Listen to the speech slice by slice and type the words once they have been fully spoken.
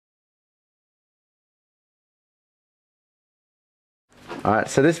Alright,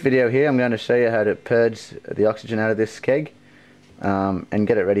 so this video here I'm going to show you how to purge the oxygen out of this keg and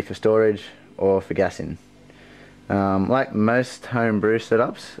get it ready for storage or for gassing. Like most home brew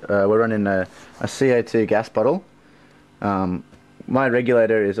setups, we're running a CO2 gas bottle. My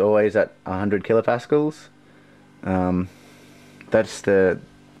regulator is always at 100 kilopascals. That's the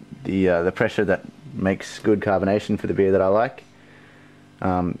pressure that makes good carbonation for the beer that I like.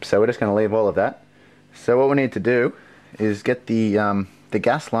 So we're just going to leave all of that. So what we need to do is get the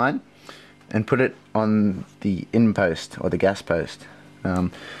gas line and put it on the in post or the gas post.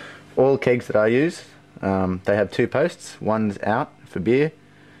 All kegs that I use, they have two posts. One's out for beer,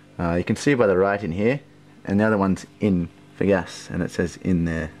 you can see by the right in here, and the other one's in for gas, and it says in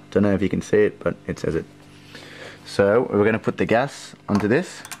there. Don't know if you can see it, but it says it. So we're going to put the gas onto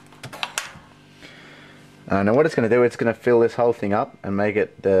this. Now what it's going to do, it's going to fill this whole thing up and make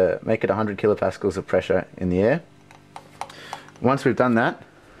it 100 kilopascals of pressure in the air. Once we've done that,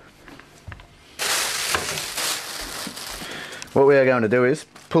 what we are going to do is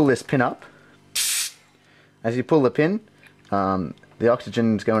pull this pin up. As you pull the pin, the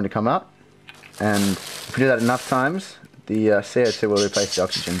oxygen is going to come up, and if you do that enough times, the CO2 will replace the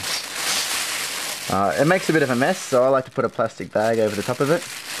oxygen. It makes a bit of a mess, so I like to put a plastic bag over the top of it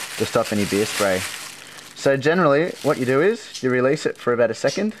to stop any beer spray. So generally what you do is you release it for about a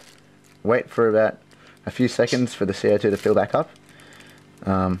second, wait for about a few seconds for the CO2 to fill back up.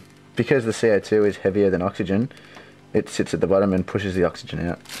 Because the CO2 is heavier than oxygen, it sits at the bottom and pushes the oxygen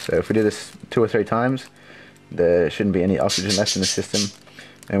out. So if we do this 2 or 3 times, there shouldn't be any oxygen left in the system,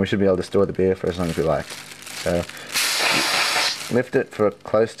 and we should be able to store the beer for as long as we like. So lift it for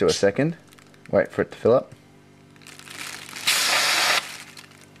close to a second, wait for it to fill up.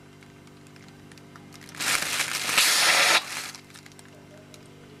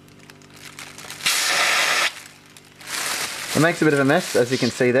 It makes a bit of a mess, as you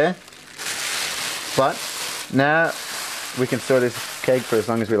can see there, but now we can store this keg for as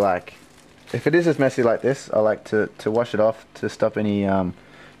long as we like. If it is as messy like this, I like to wash it off to stop any,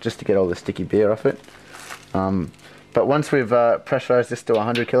 just to get all the sticky beer off it. But once we've pressurized this to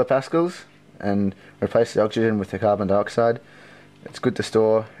 100 kilopascals and replaced the oxygen with the carbon dioxide, it's good to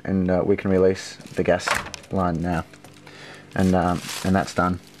store, and we can release the gas line now. And that's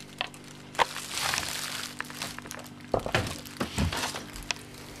done.